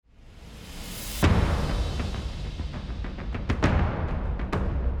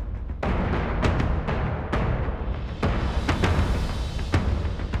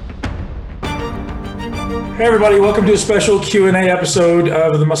Hey everybody, welcome to a special Q&A episode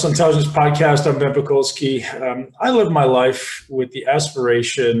of the Muscle Intelligence Podcast. I'm Ben Pakulski. I live my life with the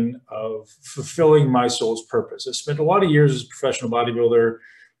aspiration of fulfilling my soul's purpose. I spent a lot of years as a professional bodybuilder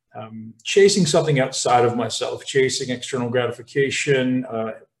chasing something outside of myself, chasing external gratification,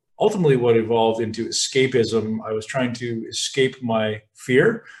 ultimately what evolved into escapism. I was trying to escape my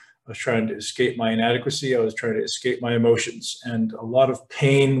fear. I was trying to escape my inadequacy. I was trying to escape my emotions, and a lot of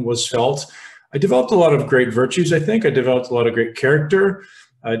pain was felt. I developed a lot of great virtues, I think. I developed a lot of great character.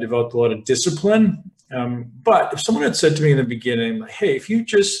 I developed a lot of discipline. But if someone had said to me in the beginning, like, hey, if you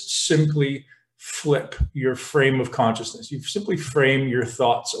just simply flip your frame of consciousness, you simply frame your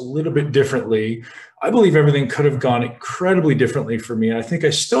thoughts a little bit differently, I believe everything could have gone incredibly differently for me. And I think I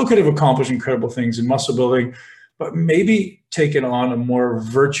still could have accomplished incredible things in muscle building, but maybe taken on a more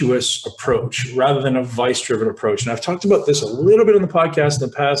virtuous approach rather than a vice-driven approach. And I've talked about this a little bit in the podcast in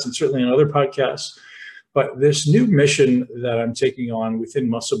the past and certainly in other podcasts, but this new mission that I'm taking on within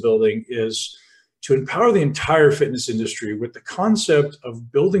muscle building is to empower the entire fitness industry with the concept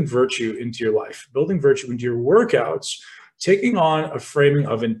of building virtue into your life, building virtue into your workouts, taking on a framing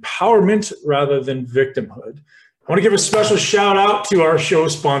of empowerment rather than victimhood. I want to give a special shout out to our show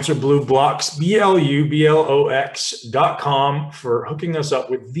sponsor, BluBlox, BLUBLOX.com, for hooking us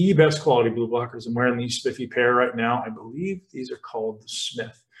up with the best quality blue blockers. I'm wearing these spiffy pair right now. I believe these are called the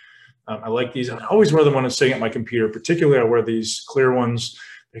Smith. I like these. I always wear them when I'm sitting at my computer. Particularly, I wear these clear ones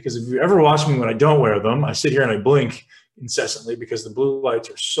because if you ever watch me when I don't wear them, I sit here and I blink incessantly because the blue lights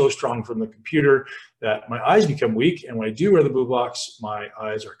are so strong from the computer that my eyes become weak. And when I do wear the BluBlox, my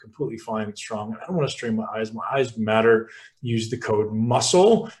eyes are completely fine and strong. I don't want to strain my eyes. My eyes matter. Use the code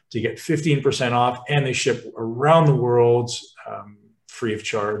MUSCLE to get 15% off, and they ship around the world free of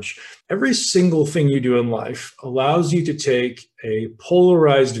charge. Every single thing you do in life allows you to take a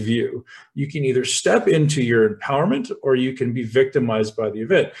polarized view. You can either step into your empowerment or you can be victimized by the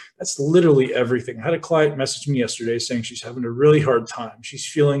event. That's literally everything. I had a client message me yesterday saying she's having a really hard time. She's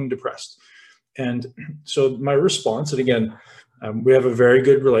feeling depressed. And so my response, and again, we have a very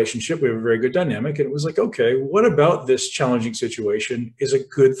good relationship. We have a very good dynamic. And it was like, okay, what about this challenging situation is a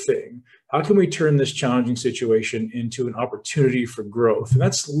good thing? How can we turn this challenging situation into an opportunity for growth? And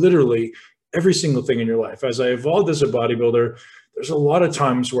that's literally every single thing in your life. As I evolved as a bodybuilder, there's a lot of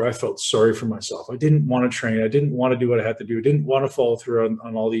times where I felt sorry for myself. I didn't want to train. I didn't want to do what I had to do. I didn't want to follow through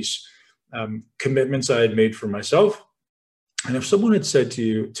on all these commitments I had made for myself. And if someone had said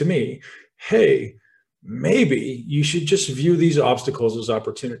to me, hey, maybe you should just view these obstacles as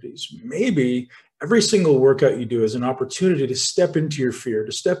opportunities. Maybe every single workout you do is an opportunity to step into your fear,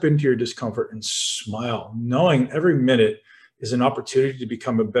 to step into your discomfort and smile, knowing every minute is an opportunity to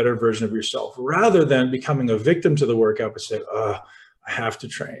become a better version of yourself, rather than becoming a victim to the workout and say, I have to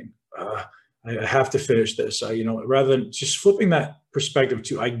train. I have to finish this. Rather than just flipping that perspective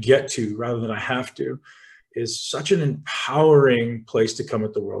to I get to rather than I have to, is such an empowering place to come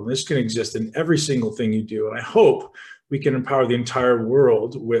at the world. And this can exist in every single thing you do. And I hope we can empower the entire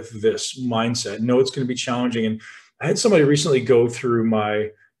world with this mindset. No, it's going to be challenging. And I had somebody recently go through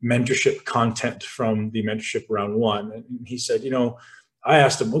my mentorship content from the mentorship round one. And he said, I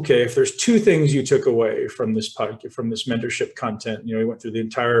asked him, okay, if there's two things you took away from this podcast, from this mentorship content, he went through the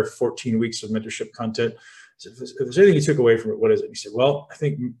entire 14 weeks of mentorship content. If there's anything you took away from it, what is it? He said, well, I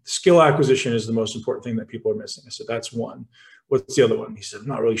think skill acquisition is the most important thing that people are missing. I said, that's one. What's the other one? He said, I'm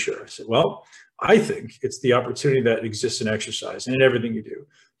not really sure. I said, well, I think it's the opportunity that exists in exercise and in everything you do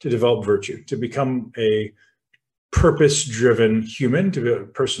to develop virtue, to become a purpose-driven human, to be a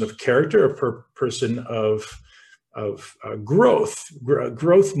person of character, a person of growth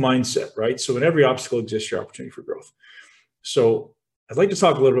mindset, right? So in every obstacle exists your opportunity for growth. So I'd like to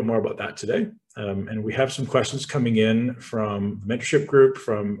talk a little bit more about that today. And we have some questions coming in from the mentorship group,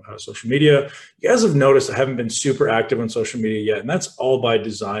 from social media. You guys have noticed I haven't been super active on social media yet, and that's all by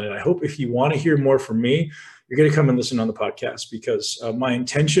design. And I hope if you want to hear more from me, you're going to come and listen on the podcast, because my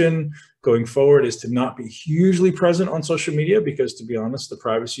intention going forward is to not be hugely present on social media, because to be honest, the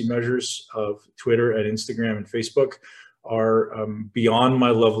privacy measures of Twitter and Instagram and Facebook are beyond my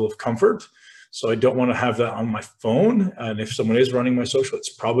level of comfort. So I don't want to have that on my phone. And if someone is running my social, it's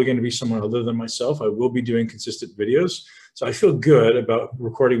probably going to be someone other than myself. I will be doing consistent videos. So I feel good about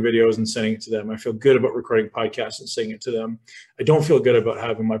recording videos and sending it to them. I feel good about recording podcasts and sending it to them. I don't feel good about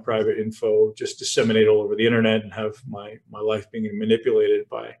having my private info just disseminate all over the internet and have my life being manipulated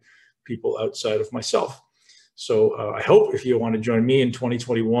by people outside of myself. So I hope if you want to join me in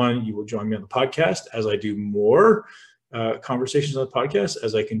 2021, you will join me on the podcast as I do more conversations on the podcast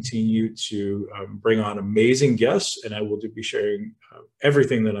as I continue to bring on amazing guests, and I will be sharing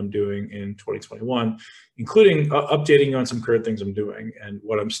everything that I'm doing in 2021, including updating you on some current things I'm doing and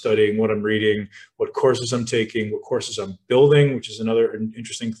what I'm studying, what I'm reading, what courses I'm taking, what courses I'm building, which is another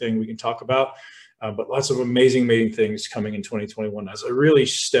interesting thing we can talk about. But lots of amazing things coming in 2021 as I really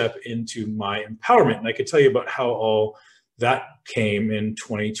step into my empowerment. And I could tell you about how all that came in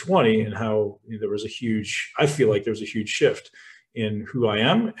 2020 and how there was I feel like there was a huge shift in who I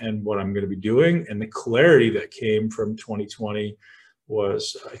am and what I'm going to be doing. And the clarity that came from 2020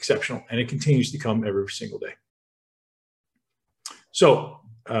 was exceptional. And it continues to come every single day. So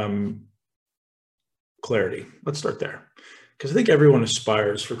clarity, let's start there. Because I think everyone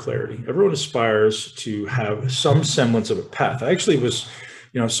aspires for clarity. Everyone aspires to have some semblance of a path. I actually was,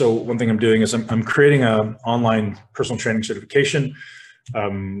 so one thing I'm doing is I'm creating an online personal training certification,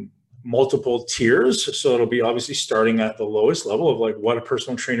 multiple tiers. So it'll be obviously starting at the lowest level of like what a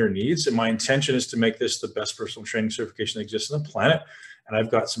personal trainer needs. And my intention is to make this the best personal training certification that exists on the planet. And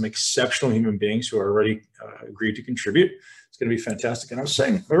I've got some exceptional human beings who are already agreed to contribute. It's going to be fantastic. And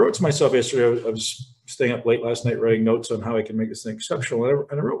I wrote to myself yesterday, I was staying up late last night writing notes on how I can make this thing exceptional.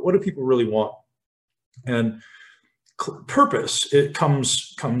 And I wrote, what do people really want? And purpose, it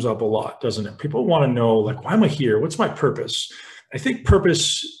comes up a lot, doesn't it? People want to know, like, why am I here? What's my purpose? I think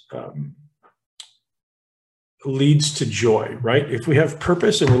purpose leads to joy, right? If we have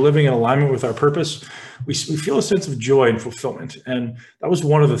purpose and we're living in alignment with our purpose, we feel a sense of joy and fulfillment. And that was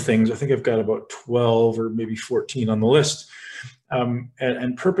one of the things. I think I've got about 12 or maybe 14 on the list.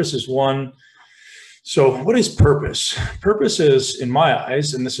 And purpose is one. So what is purpose? Purpose is, in my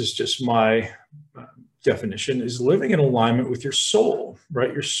eyes, and this is just my definition, is living in alignment with your soul,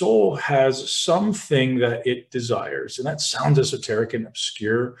 right? Your soul has something that it desires. And that sounds esoteric and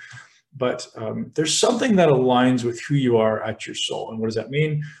obscure, but there's something that aligns with who you are at your soul. And what does that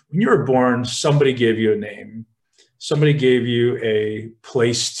mean? When you were born, somebody gave you a name. Somebody gave you a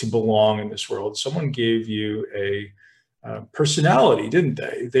place to belong in this world. Someone gave you a personality, didn't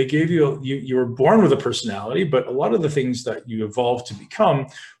they? They gave you were born with a personality, but a lot of the things that you evolved to become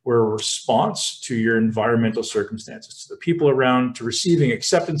were a response to your environmental circumstances, to the people around, to receiving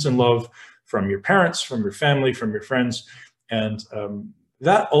acceptance and love from your parents, from your family, from your friends. And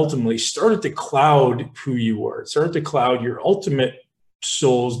that ultimately started to cloud who you were. It started to cloud your ultimate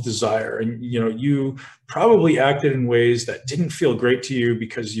soul's desire. And you probably acted in ways that didn't feel great to you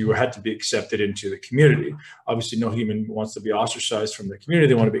because you had to be accepted into the community. Obviously, no human wants to be ostracized from the community.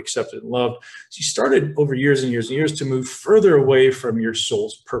 They want to be accepted and loved. So you started over years and years and years to move further away from your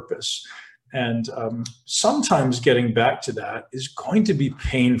soul's purpose. And sometimes getting back to that is going to be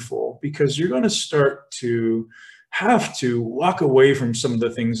painful because you're going to start to have to walk away from some of the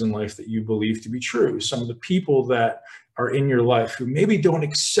things in life that you believe to be true. Some of the people that are in your life who maybe don't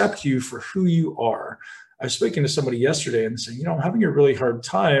accept you for who you are. I was speaking to somebody yesterday and saying, I'm having a really hard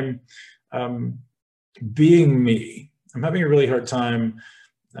time being me. I'm having a really hard time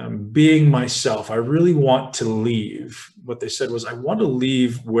being myself. I really want to leave. What they said was, I want to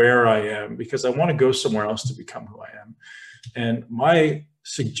leave where I am because I want to go somewhere else to become who I am. And my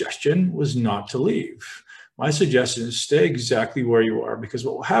suggestion was not to leave. My suggestion is stay exactly where you are, because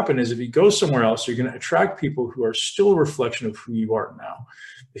what will happen is if you go somewhere else, you're going to attract people who are still a reflection of who you are now.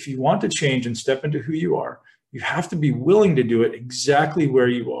 If you want to change and step into who you are, you have to be willing to do it exactly where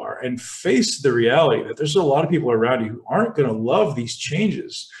you are and face the reality that there's a lot of people around you who aren't going to love these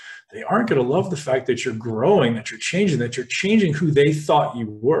changes. They aren't going to love the fact that you're growing, that you're changing who they thought you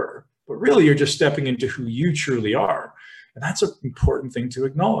were. But really, you're just stepping into who you truly are. And that's an important thing to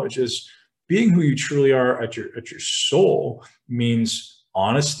acknowledge, is being who you truly are at your soul means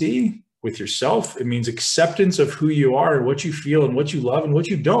honesty with yourself. It means acceptance of who you are and what you feel and what you love and what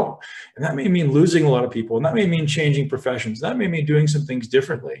you don't. And that may mean losing a lot of people. And that may mean changing professions. That may mean doing some things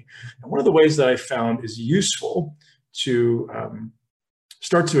differently. And one of the ways that I found is useful to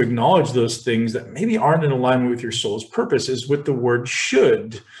start to acknowledge those things that maybe aren't in alignment with your soul's purpose is with the word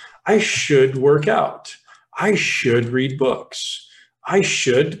should. I should work out. I should read books. I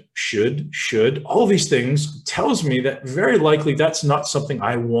should, all of these things tells me that very likely that's not something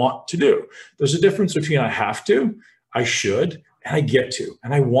I want to do. There's a difference between I have to, I should, and I get to,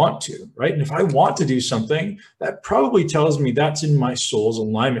 and I want to, right? And if I want to do something, that probably tells me that's in my soul's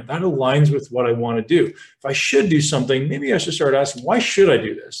alignment. That aligns with what I want to do. If I should do something, maybe I should start asking, why should I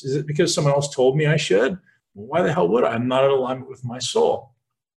do this? Is it because someone else told me I should? Well, why the hell would I? I'm not in alignment with my soul.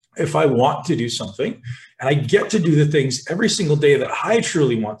 If I want to do something and I get to do the things every single day that I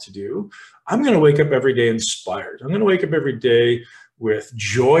truly want to do, I'm going to wake up every day inspired. I'm going to wake up every day with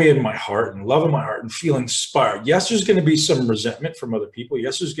joy in my heart and love in my heart and feel inspired. Yes, there's going to be some resentment from other people.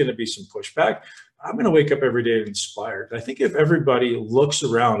 Yes, there's going to be some pushback. I'm going to wake up every day inspired. And I think if everybody looks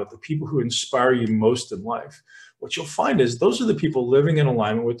around at the people who inspire you most in life, what you'll find is those are the people living in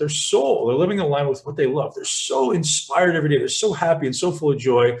alignment with their soul. They're living in alignment with what they love. They're so inspired every day. They're so happy and so full of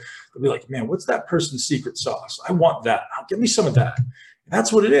joy. They'll be like, man, what's that person's secret sauce? I want that. Give me some of that. And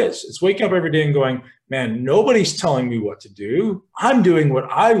that's what it is. It's waking up every day and going, man, nobody's telling me what to do. I'm doing what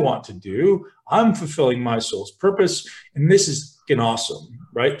I want to do. I'm fulfilling my soul's purpose. And this is awesome,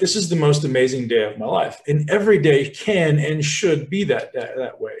 right? This is the most amazing day of my life. And every day can and should be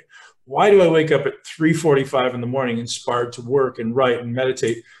that way. Why do I wake up at 3:45 in the morning inspired to work and write and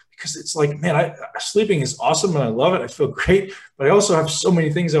meditate? Because it's like, man, sleeping is awesome and I love it. I feel great, but I also have so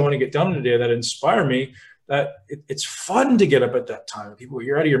many things I want to get done today that inspire me that it's fun to get up at that time. People,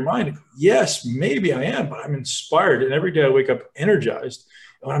 you're out of your mind. Yes, maybe I am, but I'm inspired. And every day I wake up energized.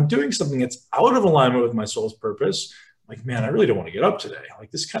 And when I'm doing something that's out of alignment with my soul's purpose, like, man, I really don't want to get up today.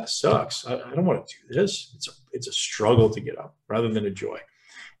 Like, this kind of sucks. I don't want to do this. It's a struggle to get up rather than a joy.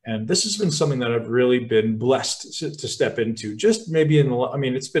 And this has been something that I've really been blessed to step into. Just maybe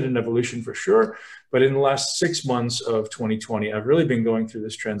it's been an evolution for sure, but in the last 6 months of 2020, I've really been going through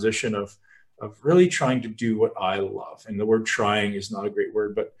this transition of really trying to do what I love. And the word trying is not a great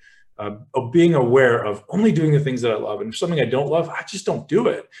word, but of being aware of only doing the things that I love. And if something I don't love, I just don't do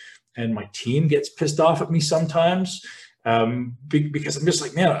it. And my team gets pissed off at me sometimes because I'm just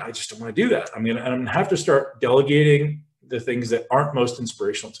like, man, I just don't want to do that. I'm going to have to start delegating the things that aren't most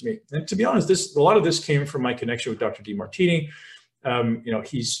inspirational to me. And to be honest, a lot of this came from my connection with Dr. Demartini.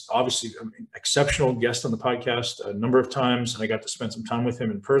 He's obviously an exceptional guest on the podcast a number of times, and I got to spend some time with him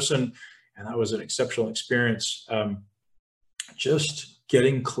in person, and that was an exceptional experience. Just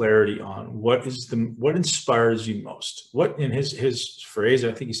getting clarity on what inspires you most. What, in his phrase,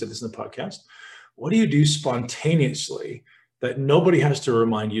 I think he said this in the podcast, what do you do spontaneously that nobody has to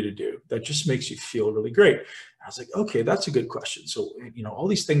remind you to do, that just makes you feel really great? And I was like, okay, that's a good question. So, all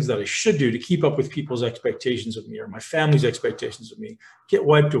these things that I should do to keep up with people's expectations of me or my family's expectations of me get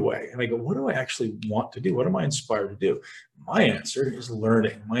wiped away. And I go, what do I actually want to do? What am I inspired to do? My answer is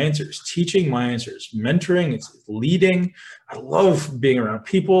learning. My answer is teaching. My answer is mentoring. It's leading. I love being around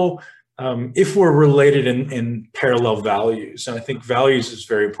people. If we're related in parallel values, and I think values is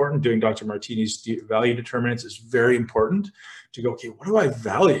very important. Doing Dr. Martini's value determinants is very important to go, okay, what do I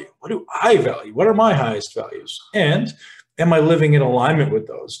value? What do I value? What are my highest values? And am I living in alignment with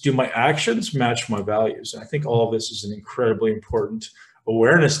those? Do my actions match my values? And I think all of this is an incredibly important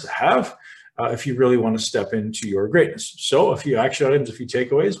awareness to have if you really want to step into your greatness. So a few action items, a few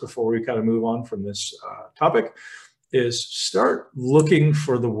takeaways before we kind of move on from this topic is start looking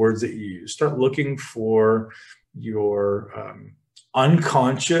for the words that you use. Start looking for your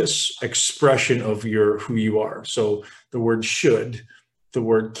unconscious expression of who you are. So the word should, the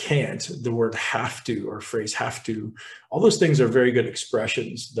word can't, the word have to, or phrase have to, all those things are very good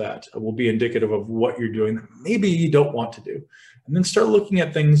expressions that will be indicative of what you're doing that maybe you don't want to do. And then start looking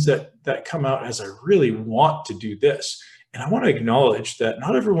at things that come out as I really want to do this. And I want to acknowledge that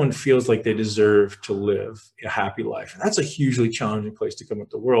not everyone feels like they deserve to live a happy life. And that's a hugely challenging place to come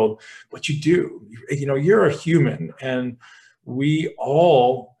into the world, but you do. You're a human, and we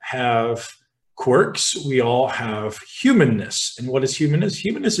all have quirks. We all have humanness. And what is humanness?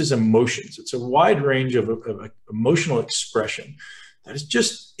 Humanness is emotions. It's a wide range of emotional expression that is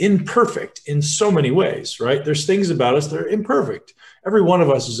just imperfect in so many ways, right? There's things about us that are imperfect. Every one of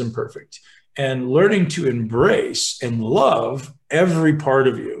us is imperfect. And learning to embrace and love every part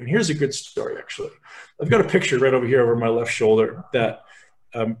of you. And here's a good story, actually. I've got a picture right over here over my left shoulder that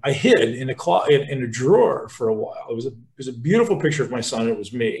I hid in a drawer for a while. It was a beautiful picture of my son. It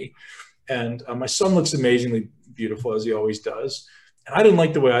was me. And my son looks amazingly beautiful, as he always does. And I didn't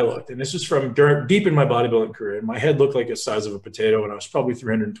like the way I looked. And this was from deep in my bodybuilding career. And my head looked like the size of a potato, and I was probably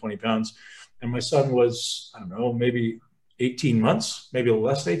 320 pounds. And my son was, I don't know, maybe 18 months, maybe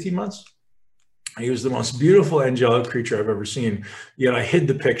less than 18 months. He was the most beautiful angelic creature I've ever seen, yet I hid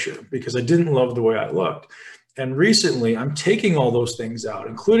the picture because I didn't love the way I looked. And recently, I'm taking all those things out,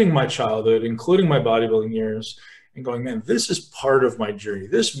 including my childhood, including my bodybuilding years, and going, man, this is part of my journey.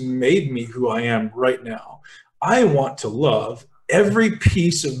 This made me who I am right now. I want to love every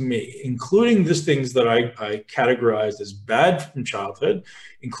piece of me, including the things that I categorized as bad from childhood,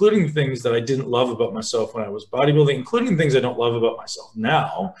 including the things that I didn't love about myself when I was bodybuilding, including things I don't love about myself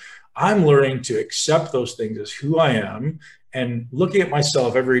now. I'm learning to accept those things as who I am and looking at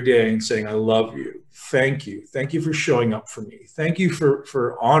myself every day and saying, I love you. Thank you. Thank you for showing up for me. Thank you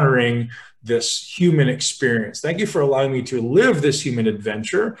for honoring this human experience. Thank you for allowing me to live this human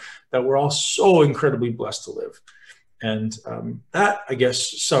adventure that we're all so incredibly blessed to live. And that, I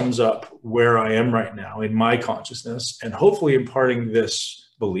guess, sums up where I am right now in my consciousness, and hopefully imparting this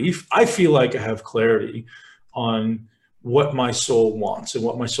belief. I feel like I have clarity on what my soul wants and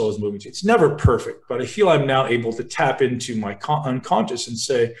what my soul is moving to. It's never perfect, but I feel I'm now able to tap into my unconscious and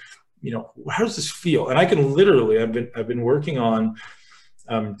say, you know, how does this feel? And I can literally, I've been working on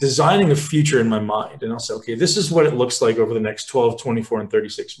designing a future in my mind. And I'll say, okay, this is what it looks like over the next 12, 24, and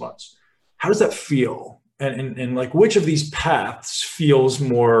 36 months. How does that feel? And like, which of these paths feels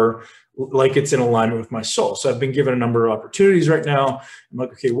more like it's in alignment with my soul? So I've been given a number of opportunities right now. I'm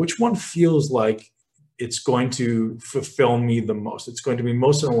like, okay, which one feels like it's going to fulfill me the most? It's going to be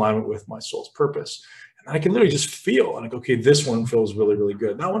most in alignment with my soul's purpose. And I can literally just feel, and I go, okay, this one feels really, really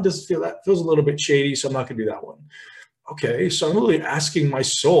good. That one doesn't feel, that feels a little bit shady, so I'm not gonna do that one. Okay, so I'm really asking my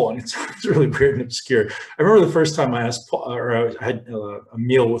soul, and it sounds really weird and obscure. I remember the first time I asked Paul, or I had a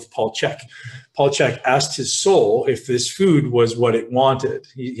meal with Paul Chek. Paul Chek asked his soul if this food was what it wanted.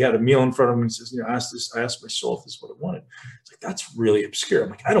 He had a meal in front of him and says, you know, I asked my soul if this is what it wanted. It's like, that's really obscure.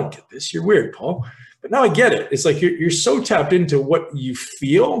 I'm like, I don't get this. You're weird, Paul. But now I get it. It's like you're so tapped into what you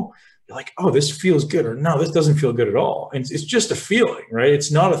feel. You're like, oh, this feels good, or no, this doesn't feel good at all. And it's just a feeling, right? It's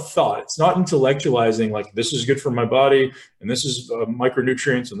not a thought. It's not intellectualizing like, this is good for my body and this is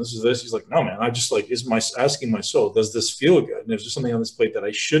micronutrients and this is this. He's like, no, man, I just like, asking my soul, does this feel good? And is there something on this plate that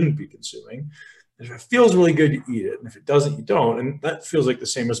I shouldn't be consuming? If it feels really good, you eat it. And if it doesn't, you don't. And that feels like the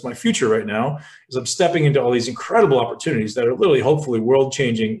same as my future right now, is I'm stepping into all these incredible opportunities that are literally, hopefully,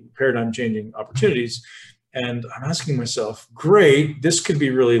 world-changing, paradigm-changing opportunities. And I'm asking myself, great, this could be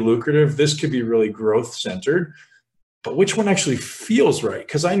really lucrative. This could be really growth-centered. But which one actually feels right?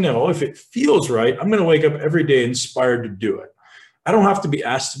 Because I know if it feels right, I'm going to wake up every day inspired to do it. I don't have to be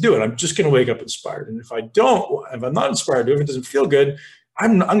asked to do it. I'm just going to wake up inspired. And if I'm not inspired to do it, if it doesn't feel good,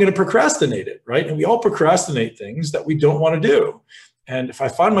 I'm going to procrastinate it, right? And we all procrastinate things that we don't want to do. And if I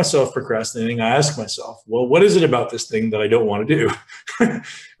find myself procrastinating, I ask myself, well, what is it about this thing that I don't want to do?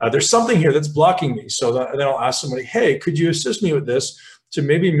 There's something here that's blocking me. So then I'll ask somebody, hey, could you assist me with this to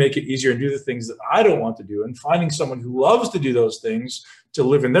maybe make it easier and do the things that I don't want to do? And finding someone who loves to do those things to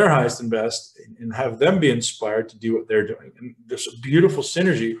live in their highest and best, and have them be inspired to do what they're doing. And there's a beautiful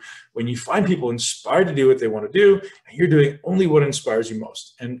synergy when you find people inspired to do what they want to do, and you're doing only what inspires you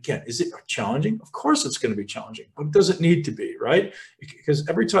most. And again, is it challenging? Of course it's going to be challenging, but it doesn't need to be, right? Because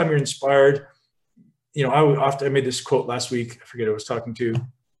every time you're inspired, you know, I made this quote last week, I forget who I was talking to.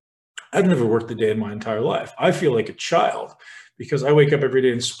 I've never worked a day in my entire life. I feel like a child because I wake up every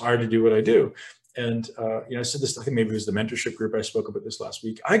day inspired to do what I do. And, you know, I said this, I think maybe it was the mentorship group I spoke about this last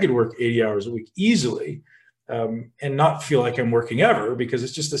week. I could work 80 hours a week easily and not feel like I'm working ever, because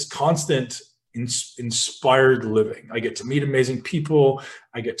it's just this constant inspired living. I get to meet amazing people.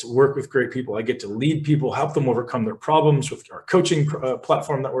 I get to work with great people. I get to lead people, help them overcome their problems with our coaching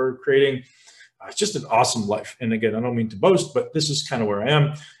platform that we're creating. It's just an awesome life. And again, I don't mean to boast, but this is kind of where I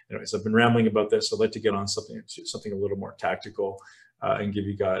am. Anyways, I've been rambling about this. I'd like to get on something a little more tactical and give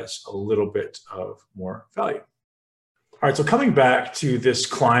you guys a little bit of more value. All right, so coming back to this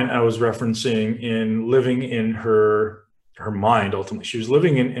client I was referencing in living in her mind, ultimately, she was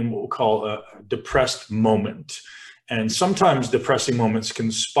living in what we'll call a depressed moment. And sometimes depressing moments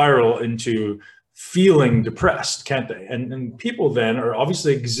can spiral into feeling depressed, can't they? And people then are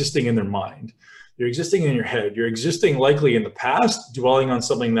obviously existing in their mind. You're existing in your head. You're existing likely in the past, dwelling on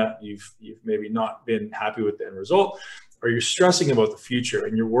something that you've maybe not been happy with the end result, or you're stressing about the future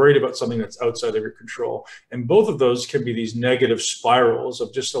and you're worried about something that's outside of your control. And both of those can be these negative spirals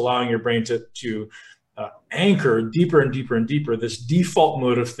of just allowing your brain to anchor deeper and deeper and deeper this default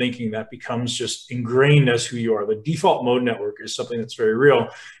mode of thinking that becomes just ingrained as who you are. The default mode network is something that's very real,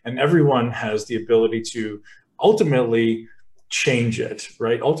 and everyone has the ability to ultimately change it,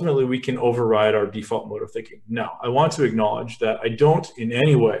 right? Ultimately, we can override our default mode of thinking. Now, I want to acknowledge that I don't in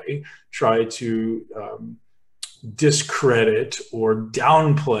any way try to discredit or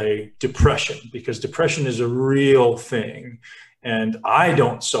downplay depression, because depression is a real thing and I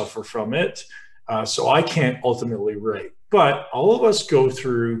don't suffer from it. So I can't ultimately rate. But all of us go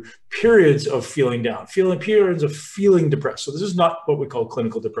through periods of feeling down, periods of feeling depressed. So this is not what we call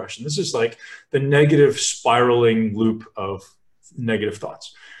clinical depression. This is like the negative spiraling loop of negative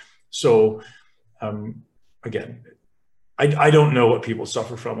thoughts. So again, I don't know what people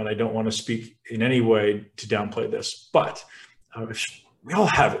suffer from, and I don't want to speak in any way to downplay this. But we all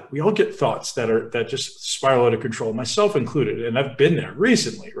have it. We all get thoughts that just spiral out of control, myself included. And I've been there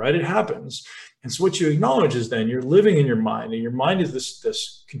recently, right? It happens. And so what you acknowledge is then you're living in your mind, and your mind is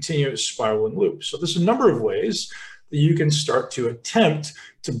this continuous spiraling loop. So there's a number of ways that you can start to attempt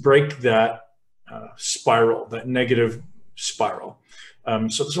to break that spiral, that negative spiral.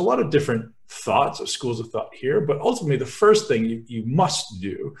 So there's a lot of different thoughts of schools of thought here, but ultimately the first thing you must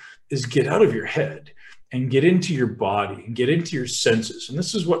do is get out of your head and get into your body and get into your senses. And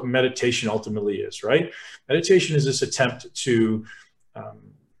this is what meditation ultimately is, right? Meditation is this attempt to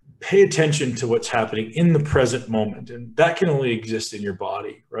pay attention to what's happening in the present moment. And that can only exist in your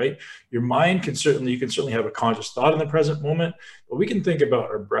body, right? Your mind can certainly, you can certainly have a conscious thought in the present moment, but we can think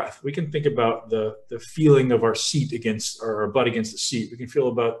about our breath. We can think about the feeling of our seat against, or our butt against the seat. We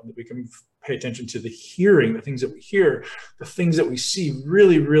can pay attention to the hearing, the things that we hear, the things that we see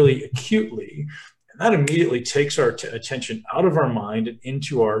really, really acutely. And that immediately takes our attention out of our mind and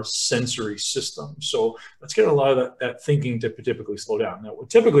into our sensory system. So let's get a lot of that thinking to typically slow down. Now, what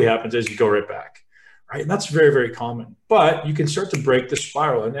typically happens is you go right back, right? And that's very, very common. But you can start to break the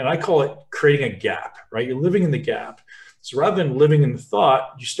spiral. And I call it creating a gap, right? You're living in the gap. So rather than living in the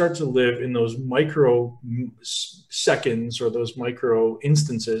thought, you start to live in those micro seconds or those micro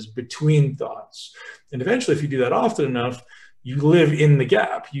instances between thoughts. And eventually, if you do that often enough, you live in the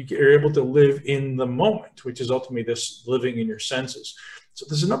gap. You're able to live in the moment, which is ultimately this living in your senses. So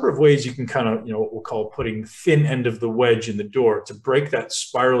there's a number of ways you can kind of, what we'll call putting thin end of the wedge in the door to break that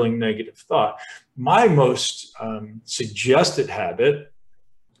spiraling negative thought. My most suggested habit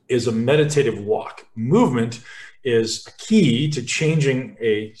is a meditative walk. Movement is a key to changing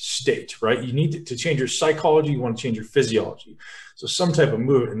a state, right? You need to change your psychology. You want to change your physiology. So some type of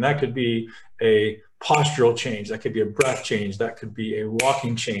movement, and that could be a postural change, that could be a breath change, that could be a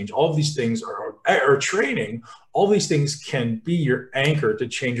walking change. All of these things are training. All these things can be your anchor to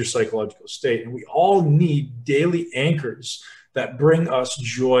change your psychological state. And we all need daily anchors that bring us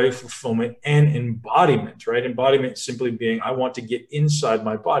joy, fulfillment, and embodiment, right? Embodiment simply being, I want to get inside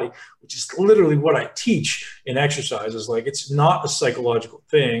my body, which is literally what I teach in exercise. Is like, it's not a psychological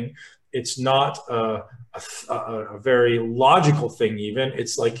thing. It's not a very logical thing even.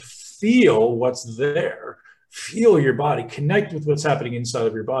 It's like, feel what's there, feel your body, connect with what's happening inside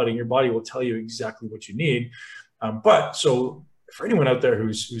of your body, and your body will tell you exactly what you need. But so for anyone out there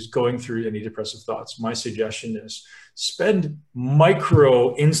who's going through any depressive thoughts, my suggestion is spend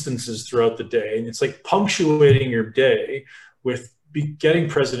micro instances throughout the day. And it's like punctuating your day with getting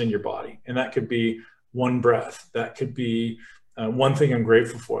present in your body. And that could be one breath. That could be one thing I'm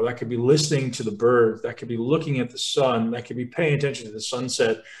grateful for. That could be listening to the birds. That could be looking at the sun. That could be paying attention to the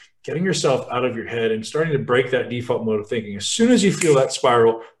sunset, getting yourself out of your head and starting to break that default mode of thinking. As soon as you feel that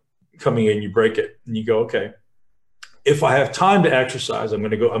spiral coming in, you break it and you go, okay, if I have time to exercise, I'm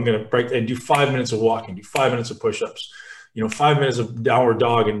going to break and do 5 minutes of walking, do 5 minutes of push-ups, 5 minutes of downward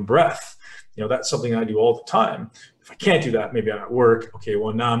dog and breath. That's something I do all the time. If I can't do that, maybe I'm at work. Okay,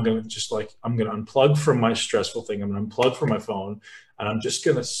 well, now I'm going to unplug from my stressful thing. I'm going to unplug from my phone, and I'm just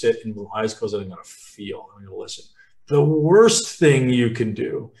going to sit and with my eyes closed, and I'm going to feel, I'm going to listen. The worst thing you can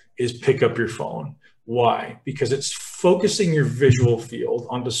do is pick up your phone. Why? Because it's focusing your visual field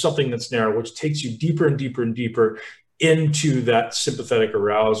onto something that's narrow, which takes you deeper and deeper and deeper into that sympathetic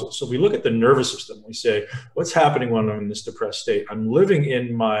arousal. So we look at the nervous system. We say, what's happening when I'm in this depressed state? I'm living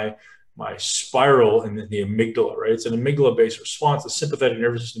in my spiral in the amygdala, right? It's an amygdala-based response. The sympathetic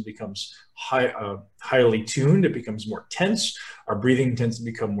nervous system becomes highly tuned. It becomes more tense. Our breathing tends to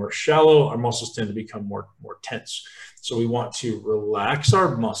become more shallow. Our muscles tend to become more tense. So we want to relax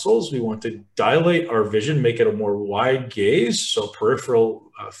our muscles. We want to dilate our vision, make it a more wide gaze, so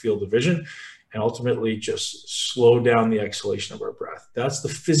peripheral field of vision, and ultimately just slow down the exhalation of our breath. That's the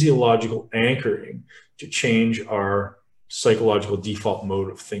physiological anchoring to change our psychological default mode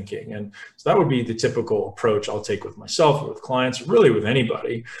of thinking. And so that would be the typical approach I'll take with myself or with clients, really with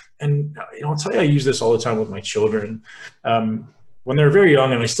anybody. And I'll tell you, I use this all the time with my children. When they're very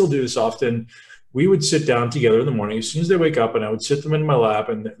young, and I still do this often, we would sit down together in the morning as soon as they wake up, and I would sit them in my lap,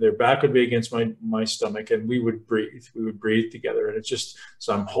 and their back would be against my stomach, and we would breathe. We would breathe together. And it's just,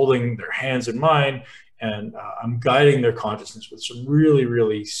 so I'm holding their hands in mine, and I'm guiding their consciousness with some really,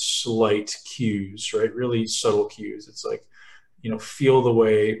 really slight cues, right? Really subtle cues. It's like, feel the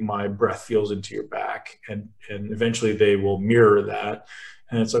way my breath feels into your back, and eventually they will mirror that.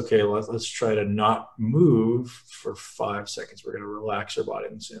 And it's okay, let's try to not move for 5 seconds. We're going to relax our body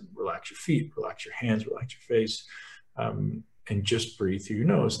and relax your feet, relax your hands, relax your face. and just breathe through your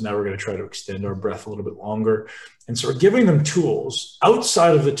nose. Now we're going to try to extend our breath a little bit longer. And so we're giving them tools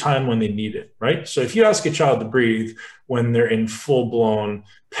outside of the time when they need it, right? So if you ask a child to breathe when they're in full-blown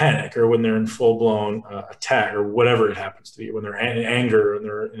panic, or when they're in full-blown attack, or whatever it happens to be, when they're in anger and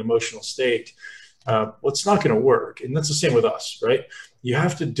they're in an emotional state, well, it's not going to work. And that's the same with us, right? You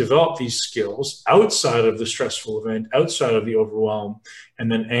have to develop these skills outside of the stressful event, outside of the overwhelm,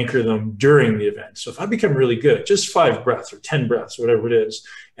 and then anchor them during the event. So if I become really good at just 5 breaths or 10 breaths, or whatever it is,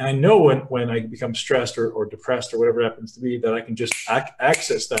 and I know when I become stressed or depressed or whatever it happens to be, that I can just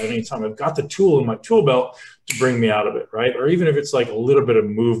access that anytime. I've got the tool in my tool belt to bring me out of it, right? Or even if it's like a little bit of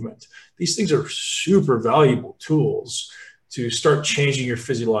movement. These things are super valuable tools to start changing your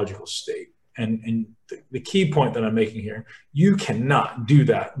physiological state. And the key point that I'm making here, you cannot do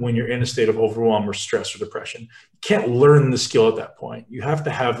that when you're in a state of overwhelm or stress or depression. You can't learn the skill at that point. You have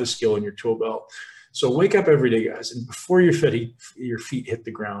to have the skill in your tool belt. So wake up every day, guys, and before your feet hit the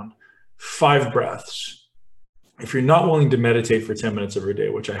ground, 5 breaths. If you're not willing to meditate for 10 minutes every day,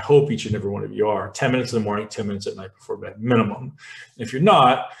 which I hope each and every one of you are, 10 minutes in the morning, 10 minutes at night before bed, minimum. And if you're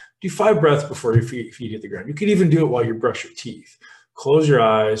not, do 5 breaths before your feet hit the ground. You could even do it while you brush your teeth. Close your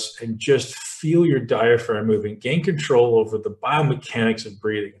eyes and just feel your diaphragm moving. Gain control over the biomechanics of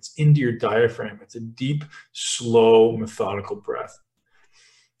breathing. It's into your diaphragm. It's a deep, slow, methodical breath.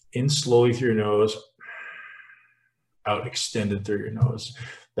 In slowly through your nose, out extended through your nose.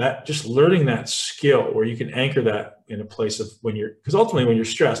 That, just learning that skill where you can anchor that in a place of because ultimately when you're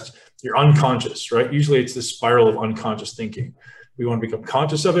stressed, you're unconscious, right? Usually it's this spiral of unconscious thinking. We want to become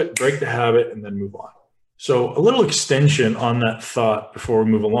conscious of it, break the habit, and then move on. So a little extension on that thought before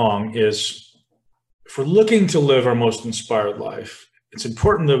we move along is, if we're looking to live our most inspired life, it's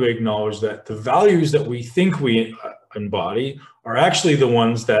important that we acknowledge that the values that we think we embody are actually the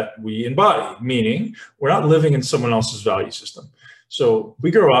ones that we embody, meaning we're not living in someone else's value system. So we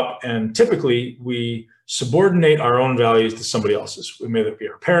grow up and typically we subordinate our own values to somebody else's. Whether it be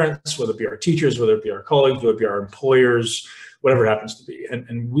our parents, whether it be our teachers, whether it be our colleagues, whether it be our employers, whatever it happens to be.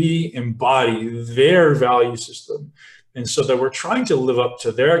 And we embody their value system. And so that we're trying to live up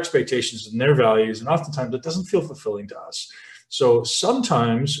to their expectations and their values. And oftentimes it doesn't feel fulfilling to us. So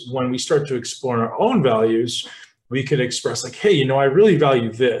sometimes when we start to explore our own values, we could express like, hey, I really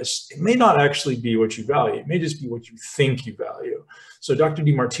value this. It may not actually be what you value. It may just be what you think you value. So Dr.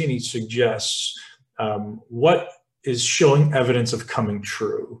 Demartini suggests what is showing evidence of coming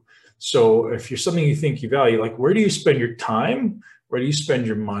true. So if you're something you think you value, like, where do you spend your time? Where do you spend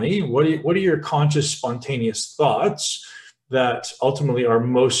your money? What are your conscious, spontaneous thoughts that ultimately are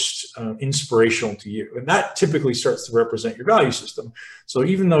most inspirational to you? And that typically starts to represent your value system. So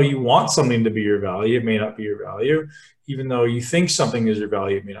even though you want something to be your value, it may not be your value. Even though you think something is your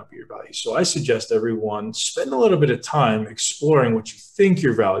value, it may not be your value. So I suggest everyone spend a little bit of time exploring what you think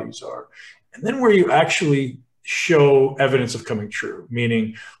your values are. And then where you actually show evidence of coming true,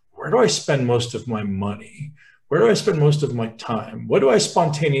 meaning, where do I spend most of my money? Where do I spend most of my time? What do I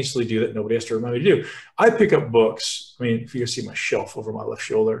spontaneously do that nobody has to remind me to do? I pick up books. I mean, if you can see my shelf over my left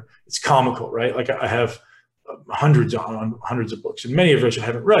shoulder, it's comical, right? Like, I have hundreds of books, and many of which I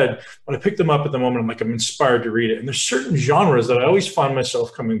haven't read, but I pick them up at the moment. I'm inspired to read it. And there's certain genres that I always find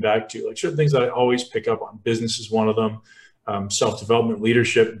myself coming back to, like certain things that I always pick up on. Business is one of them. Self-development,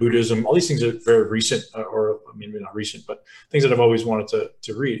 leadership, Buddhism, all these things are very recent, maybe not recent, but things that I've always wanted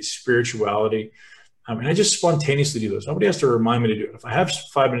to read. Spirituality. And I just spontaneously do those. Nobody has to remind me to do it. If I have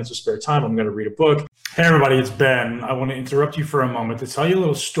 5 minutes of spare time, I'm going to read a book. Hey, everybody, it's Ben. I want to interrupt you for a moment to tell you a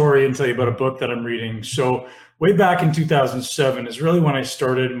little story and tell you about a book that I'm reading. So way back in 2007 is really when I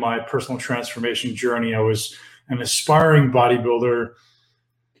started my personal transformation journey. I was an aspiring bodybuilder,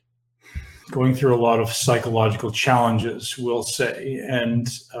 going through a lot of psychological challenges, we'll say. And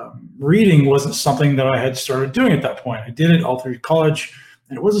reading wasn't something that I had started doing at that point. I did it all through college,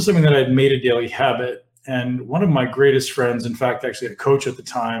 and it wasn't something that I had made a daily habit. And one of my greatest friends, in fact, actually a coach at the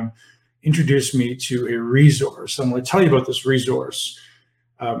time, introduced me to a resource. I'm going to tell you about this resource.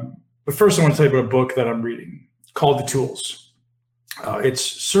 But first, I want to tell you about a book that I'm reading called The Tools. It's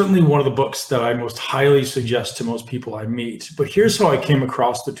certainly one of the books that I most highly suggest to most people I meet. But here's how I came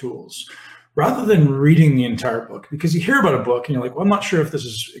across The Tools. Rather than reading the entire book, because you hear about a book and you're like, well, I'm not sure if this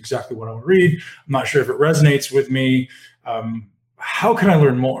is exactly what I want to read. I'm not sure if it resonates with me. How can I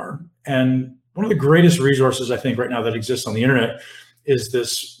learn more? And one of the greatest resources I think right now that exists on the internet is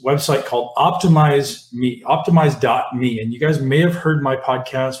this website called Optimize.me. And you guys may have heard my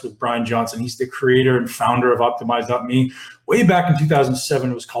podcast with Brian Johnson. He's the creator and founder of Optimize.me. Way back in 2007,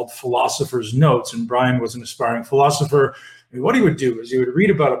 it was called Philosopher's Notes. And Brian was an aspiring philosopher. And what he would do is he would read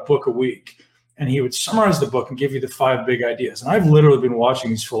about a book a week. and he would summarize the book and give you the 5 big ideas. And I've literally been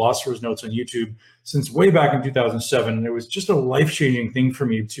watching these Philosopher's Notes on YouTube since way back in 2007. And it was just a life-changing thing for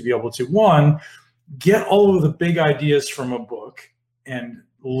me to be able to, one, get all of the big ideas from a book and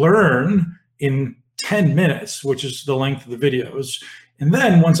learn in 10 minutes, which is the length of the videos. And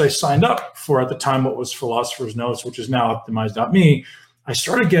then once I signed up for, at the time, what was Philosopher's Notes, which is now Optimize.me, I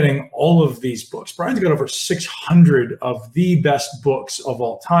started getting all of these books. Brian's got over 600 of the best books of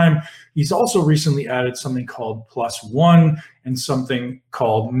all time. He's also recently added something called Plus One and something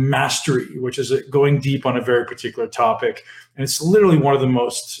called Mastery, which is going deep on a very particular topic. And it's literally one of the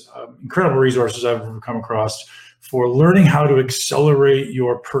most incredible resources I've ever come across for learning how to accelerate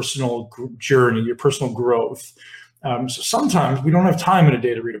your personal journey, your personal growth. So sometimes we don't have time in a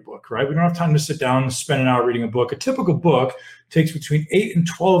day to read a book, right? We don't have time to sit down and spend an hour reading a book. A typical book takes between 8 and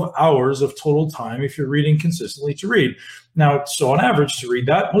 12 hours of total time if you're reading consistently to read. Now, so on average to read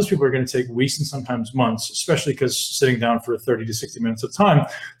that, most people are going to take weeks and sometimes months, especially because sitting down for 30 to 60 minutes of time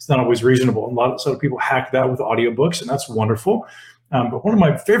is not always reasonable. A lot of people hack that with audiobooks, and that's wonderful. But one of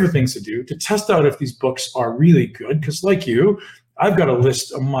my favorite things to do to test out if these books are really good, because like you, I've got a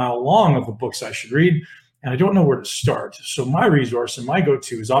list a mile long of the books I should read, and I don't know where to start. So my resource and my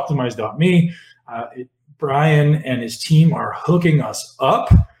go-to is Optimize.me. Brian and his team are hooking us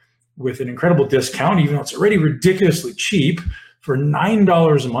up with an incredible discount, even though it's already ridiculously cheap. For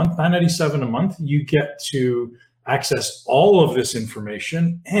 $9 a month, $9.97 a month, you get to access all of this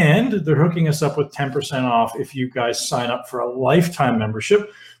information, and they're hooking us up with 10% off if you guys sign up for a lifetime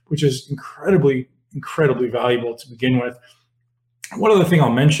membership, which is incredibly, incredibly valuable to begin with. One other thing I'll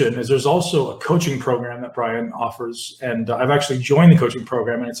mention is there's also a coaching program that Brian offers, and I've actually joined the coaching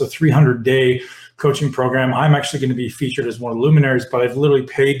program, and it's a 300-day coaching program. I'm actually going to be featured as one of the luminaries, but I've literally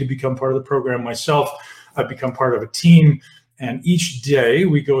paid to become part of the program myself. I've become part of a team, and each day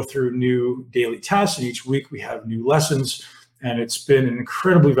we go through new daily tasks, and each week we have new lessons, and it's been an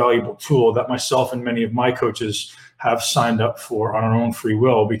incredibly valuable tool that myself and many of my coaches have signed up for on our own free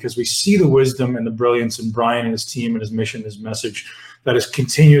will, because we see the wisdom and the brilliance in Brian and his team and his mission, his message that is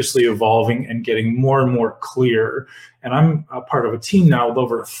continuously evolving and getting more and more clear. And I'm a part of a team now with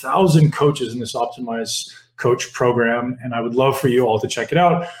over 1,000 coaches in this Optimize Coach program, and I would love for you all to check it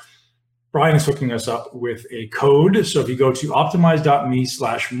out. Brian is hooking us up with a code. So if you go to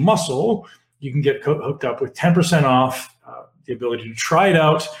optimize.me/muscle, you can get hooked up with 10% off, the ability to try it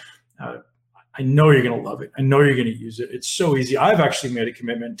out. I know you're going to love it. I know you're going to use it. It's so easy. I've actually made a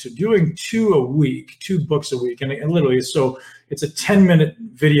commitment to doing 2 books a week. And literally, so it's a 10-minute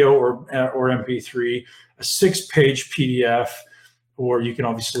video or MP3, a 6-page PDF, or you can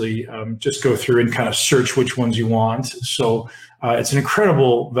obviously just go through and kind of search which ones you want. So it's an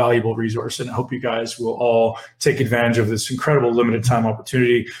incredible, valuable resource, and I hope you guys will all take advantage of this incredible limited time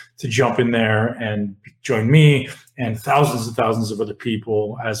opportunity to jump in there and join me and thousands of other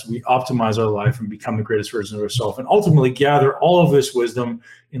people as we optimize our life and become the greatest version of ourselves, and ultimately gather all of this wisdom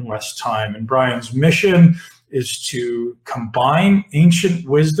in less time. And Brian's mission is to combine ancient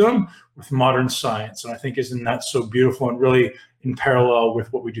wisdom with modern science. And I think isn't that so beautiful and really in parallel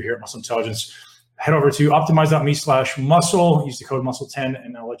with what we do here at Muscle Intelligence. Head over to optimize.me/muscle, use the code muscle10,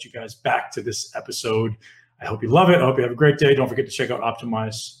 and I'll let you guys back to this episode. I hope you love it. I hope you have a great day. Don't forget to check out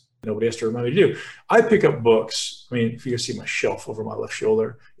Optimize. Nobody has to remind me to do. I pick up books. I mean, if you see my shelf over my left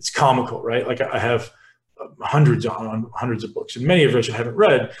shoulder, it's comical, right? Like I have hundreds of books, and many of which I haven't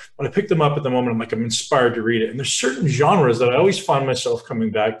read, but I pick them up at the moment. I'm inspired to read it. And there's certain genres that I always find myself coming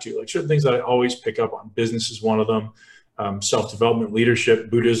back to, like certain things that I always pick up on. Business is one of them. Self-development,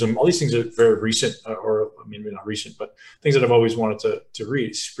 leadership, Buddhism, all these things are very recent, or I mean, maybe not recent, but things that I've always wanted to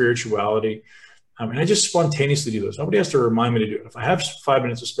read. Spirituality. And I just spontaneously do those. Nobody has to remind me to do it. If I have 5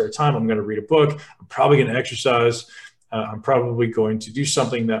 minutes of spare time, I'm going to read a book. I'm probably going to exercise. I'm probably going to do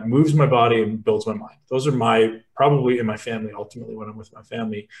something that moves my body and builds my mind. Those are probably in my family, ultimately when I'm with my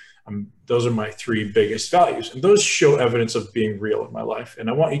family, those are my 3 biggest values. And those show evidence of being real in my life. And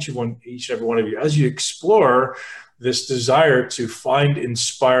I want each and every one of you, as you explore this desire to find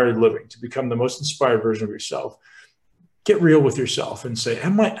inspired living, to become the most inspired version of yourself, get real with yourself and say,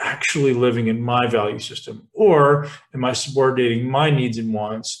 am I actually living in my value system, or am I subordinating my needs and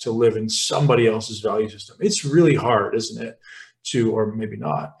wants to live in somebody else's value system? It's really hard, isn't it, or maybe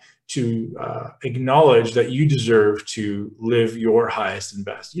not, to acknowledge that you deserve to live your highest and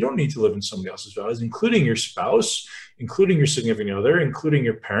best. You don't need to live in somebody else's values, including your spouse, including your significant other, including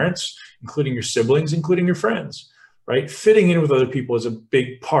your parents, including your siblings, including your friends. Right? Fitting in with other people is a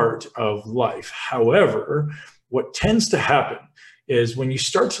big part of life. However, what tends to happen is when you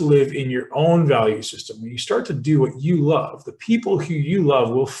start to live in your own value system, when you start to do what you love, the people who you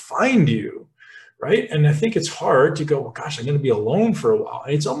love will find you right? And I think it's hard to go, well, gosh, I'm going to be alone for a while.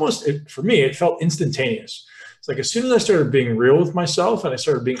 And it's almost, for me, it felt instantaneous. It's like as soon as I started being real with myself and I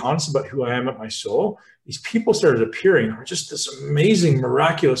started being honest about who I am at my soul, these people started appearing who are just this amazing,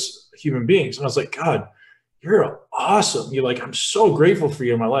 miraculous human beings. And I was like, God, you're awesome. You're like, I'm so grateful for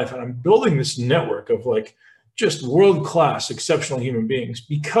you in my life. And I'm building this network of like just world-class, exceptional human beings,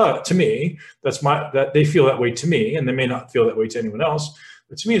 because to me, that they feel that way to me, and they may not feel that way to anyone else.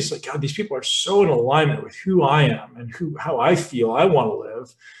 But to me, it's like, God, these people are so in alignment with who I am and how I feel I want to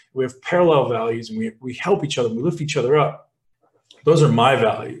live. We have parallel values, and we help each other, we lift each other up. Those are my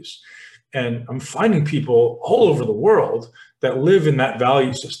values. And I'm finding people all over the world that live in that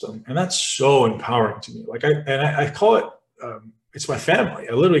value system. And that's so empowering to me. Like I call it, it's my family.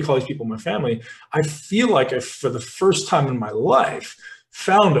 I literally call these people my family. I feel like for the first time in my life,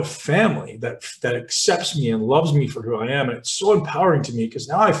 found a family that accepts me and loves me for who I am. And it's so empowering to me because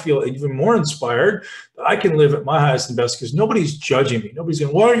now I feel even more inspired that I can live at my highest and best because nobody's judging me. Nobody's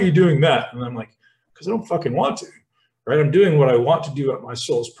going, why are you doing that? And I'm like, because I don't fucking want to, right? I'm doing what I want to do at my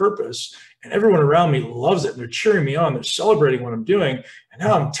soul's purpose. And everyone around me loves it. And they're cheering me on. They're celebrating what I'm doing. And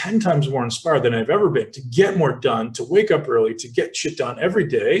now I'm 10 times more inspired than I've ever been to get more done, to wake up early, to get shit done every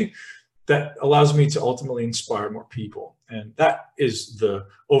day. That allows me to ultimately inspire more people. And that is the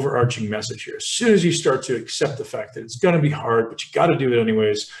overarching message here. As soon as you start to accept the fact that it's going to be hard, but you got to do it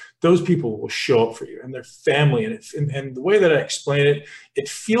anyways, those people will show up for you and their family. And the way that I explain it, it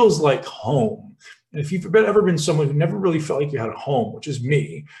feels like home. And if you've ever been someone who never really felt like you had a home, which is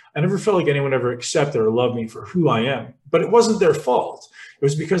me, I never felt like anyone ever accepted or loved me for who I am. But it wasn't their fault. It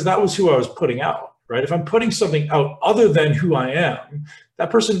was because that was who I was putting out, right? If I'm putting something out other than who I am, that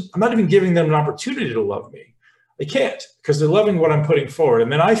person, I'm not even giving them an opportunity to love me. They can't because they're loving what I'm putting forward.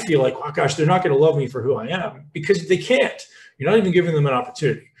 And then I feel like, oh gosh, they're not going to love me for who I am because they can't. You're not even giving them an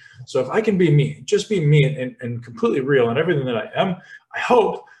opportunity. So if I can be me, just be me and completely real in everything that I am, I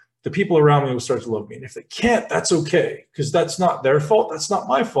hope the people around me will start to love me. And if they can't, that's okay because that's not their fault. That's not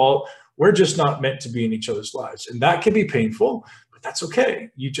my fault. We're just not meant to be in each other's lives. And that can be painful, but that's okay.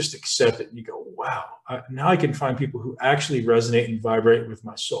 You just accept it and you go, wow, now I can find people who actually resonate and vibrate with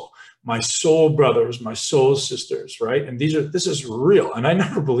my soul brothers, my soul sisters, right? And this is real. And I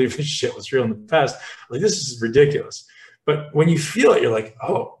never believed this shit was real in the past. Like, this is ridiculous. But when you feel it, you're like,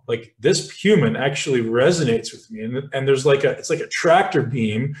 oh, like this human actually resonates with me. And there's like it's like a tractor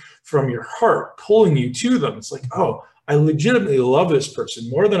beam from your heart pulling you to them. It's like, oh, I legitimately love this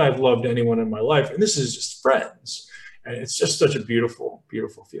person more than I've loved anyone in my life. And this is just friends. And it's just such a beautiful,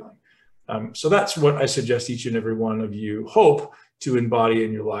 beautiful feeling. So that's what I suggest each and every one of you hope to embody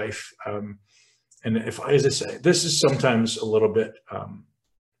in your life. And as I say, this is sometimes a little bit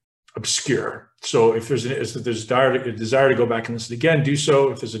obscure. So if there's a desire to go back and listen again, do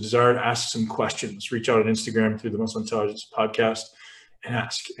so. If there's a desire to ask some questions, reach out on Instagram through the Muscle Intelligence Podcast and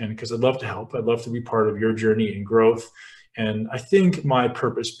ask. And because I'd love to help, I'd love to be part of your journey and growth. And I think my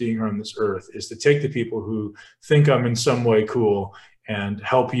purpose being on this earth is to take the people who think I'm in some way cool and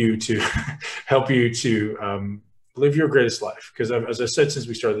help you to live your greatest life. Because as I said since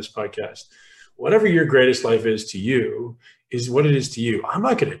we started this podcast, whatever your greatest life is to you is what it is to you. I'm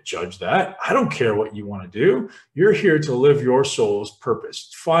not going to judge that. I don't care what you want to do. You're here to live your soul's purpose,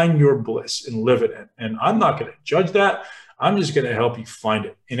 find your bliss and live in it. And I'm not going to judge that. I'm just going to help you find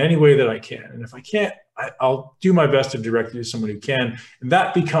it in any way that I can. And if I can't, I'll do my best to direct you to someone who can. And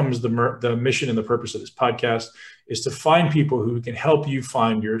that becomes the mission and the purpose of this podcast, is to find people who can help you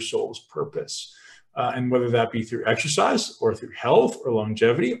find your soul's purpose. And whether that be through exercise or through health or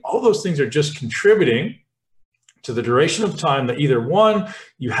longevity, all those things are just contributing to the duration of time that either one,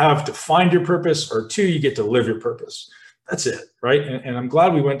 you have to find your purpose, or two, you get to live your purpose. That's it, right? And I'm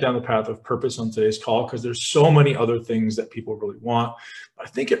glad we went down the path of purpose on today's call, because there's so many other things that people really want. But I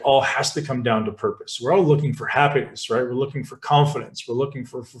think it all has to come down to purpose. We're all looking for happiness, right? We're looking for confidence. We're looking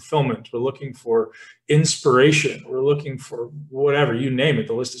for fulfillment. We're looking for inspiration. We're looking for whatever, you name it,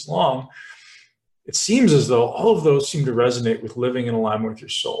 the list is long. It seems as though all of those seem to resonate with living in alignment with your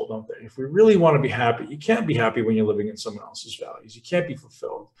soul, don't they? If we really want to be happy, you can't be happy when you're living in someone else's values. You can't be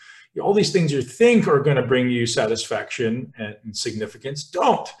fulfilled. All these things you think are going to bring you satisfaction and significance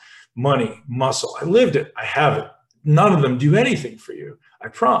don't. Money, muscle, I lived it, I have it. None of them do anything for you, I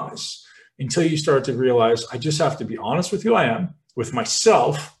promise, until you start to realize I just have to be honest with who I am, with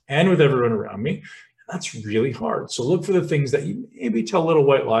myself, and with everyone around me. That's really hard. So look for the things that you maybe tell little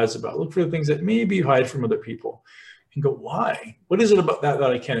white lies about. Look for the things that maybe you hide from other people, and go, why? What is it about that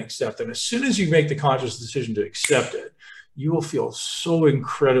I can't accept? And as soon as you make the conscious decision to accept it, you will feel so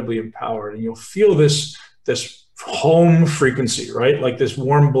incredibly empowered, and you'll feel this home frequency, right? Like this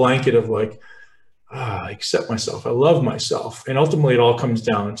warm blanket of like, I accept myself. I love myself. And ultimately, it all comes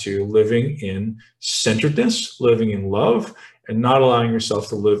down to living in centeredness, living in love, and not allowing yourself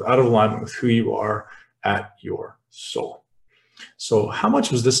to live out of alignment with who you are at your soul. So how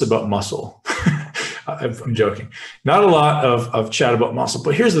much was this about muscle? I'm joking. Not a lot of chat about muscle.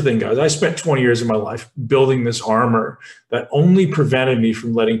 But here's the thing, guys. I spent 20 years of my life building this armor that only prevented me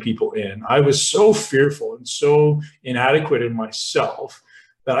from letting people in. I was so fearful and so inadequate in myself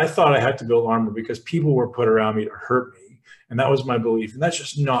that I thought I had to build armor because people were put around me to hurt me. And that was my belief. And that's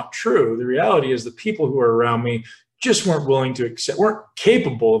just not true. The reality is the people who are around me just weren't willing to accept, weren't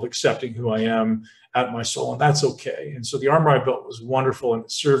capable of accepting who I am at my soul. And that's okay. And so the armor I built was wonderful, and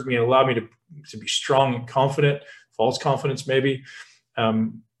it served me and allowed me to be strong and confident, false confidence maybe.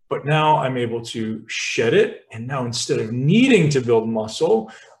 But now I'm able to shed it. And now instead of needing to build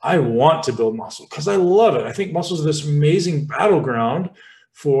muscle, I want to build muscle because I love it. I think muscle is this amazing battleground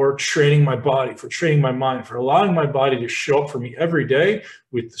for training my body, for training my mind, for allowing my body to show up for me every day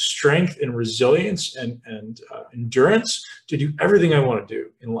with the strength and resilience and endurance to do everything I want to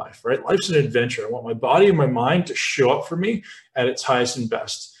do in life, right? Life's an adventure. I want my body and my mind to show up for me at its highest and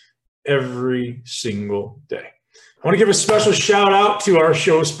best every single day. I want to give a special shout out to our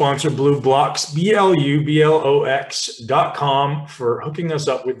show sponsor, BluBlox, BLUBLOX.com, for hooking us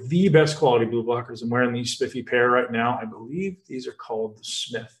up with the best quality blue blockers. I'm wearing these spiffy pair right now. I believe these are called the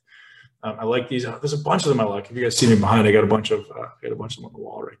Smith. I like these. There's a bunch of them I like. If you guys see me behind, I got a bunch of them on the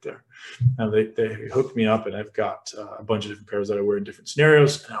wall right there. They hooked me up, and I've got a bunch of different pairs that I wear in different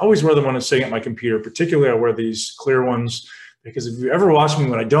scenarios. And I always wear them when I'm sitting at my computer. Particularly, I wear these clear ones because if you ever watch me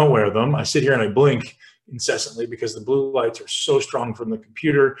when I don't wear them, I sit here and I blink incessantly because the blue lights are so strong from the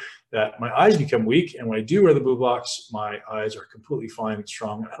computer that my eyes become weak. And when I do wear the BluBlox, my eyes are completely fine and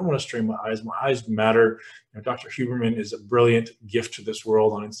strong. I don't want to strain my eyes. My eyes matter. Dr. Huberman is a brilliant gift to this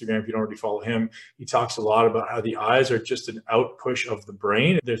world on Instagram. If you don't already follow him, he talks a lot about how the eyes are just an outpush of the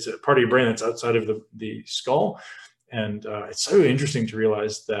brain. There's a part of your brain that's outside of the skull. And it's so interesting to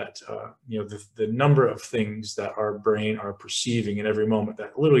realize that, the number of things that our brain are perceiving in every moment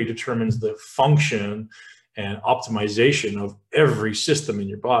that literally determines the function and optimization of every system in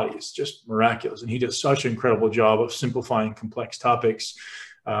your body. It's just miraculous. And he does such an incredible job of simplifying complex topics.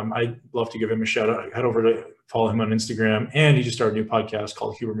 I'd love to give him a shout out. Head over to follow him on Instagram. And he just started a new podcast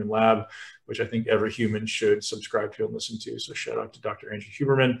called Huberman Lab, which I think every human should subscribe to and listen to. So shout out to Dr. Andrew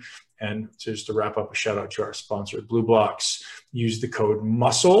Huberman. And just to wrap up, a shout out to our sponsor, BluBlox. Use the code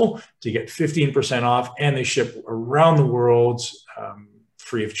MUSCLE to get 15% off, and they ship around the world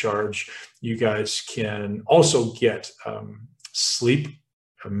free of charge. You guys can also get sleep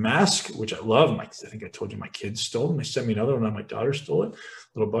mask, which I love. I think I told you my kids stole them. They sent me another one, and my daughter stole it,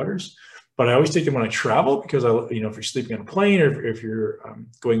 little butters. But I always take them when I travel because if you're sleeping on a plane or if you're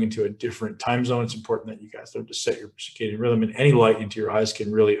going into a different time zone, it's important that you guys learn to set your circadian rhythm. And any light into your eyes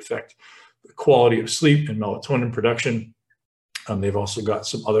can really affect the quality of sleep and melatonin production. They've also got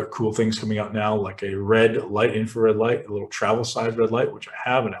some other cool things coming out now, like a red light, infrared light, a little travel size red light, which I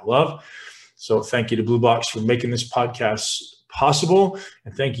have and I love. So thank you to BluBlox for making this podcast possible,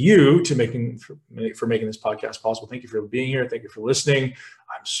 and thank you for making this podcast possible. Thank you for being here. Thank you for listening.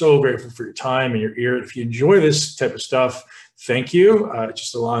 I'm so grateful for your time and your ear. If you enjoy this type of stuff, thank you.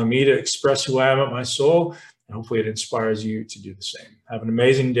 Just allowing me to express who I am at my soul, and hopefully it inspires you to do the same. Have an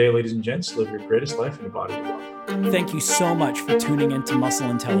amazing day, ladies and gents. Live your greatest life in a body you love. Thank you so much for tuning into Muscle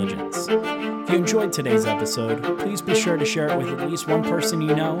Intelligence. If you enjoyed today's episode, please be sure to share it with at least one person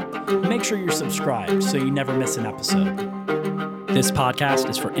you know. Make sure you're subscribed so you never miss an episode. This podcast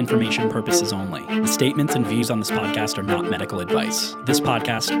is for information purposes only. The statements and views on this podcast are not medical advice. This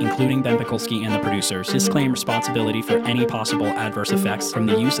podcast, including Ben Pekulski and the producers, disclaim responsibility for any possible adverse effects from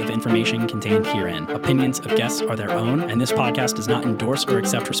the use of information contained herein. Opinions of guests are their own, and this podcast does not endorse or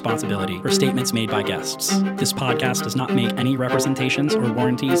accept responsibility for statements made by guests. This podcast does not make any representations or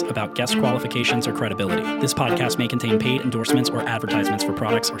warranties about guest qualifications or credibility. This podcast may contain paid endorsements or advertisements for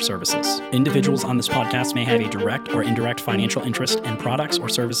products or services. Individuals on this podcast may have a direct or indirect financial interest in products or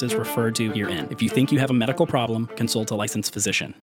services referred to herein. If you think you have a medical problem, consult a licensed physician.